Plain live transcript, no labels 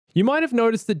You might have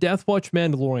noticed the Death Watch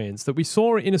Mandalorians that we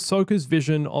saw in Ahsoka's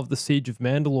vision of the Siege of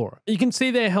Mandalore. You can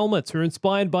see their helmets are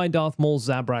inspired by Darth Maul's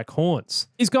Zabrak horns.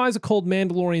 These guys are called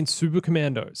Mandalorian Super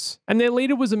Commandos, and their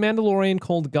leader was a Mandalorian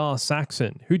called Gar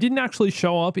Saxon, who didn't actually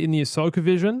show up in the Ahsoka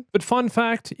vision, but fun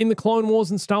fact, in the Clone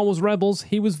Wars and Star Wars Rebels,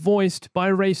 he was voiced by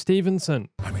Ray Stevenson.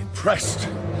 I'm impressed.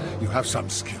 You have some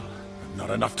skill. Not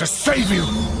enough to save you!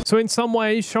 So in some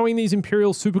ways, showing these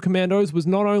Imperial Super Commandos was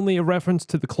not only a reference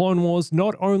to the Clone Wars,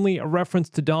 not only a reference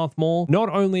to Darth Maul, not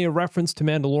only a reference to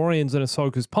Mandalorians and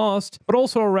Ahsoka's past, but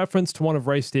also a reference to one of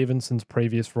Ray Stevenson's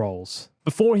previous roles.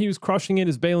 Before he was crushing it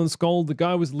as Baylan Skoll, the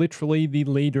guy was literally the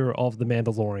leader of the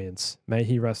Mandalorians. May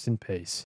he rest in peace.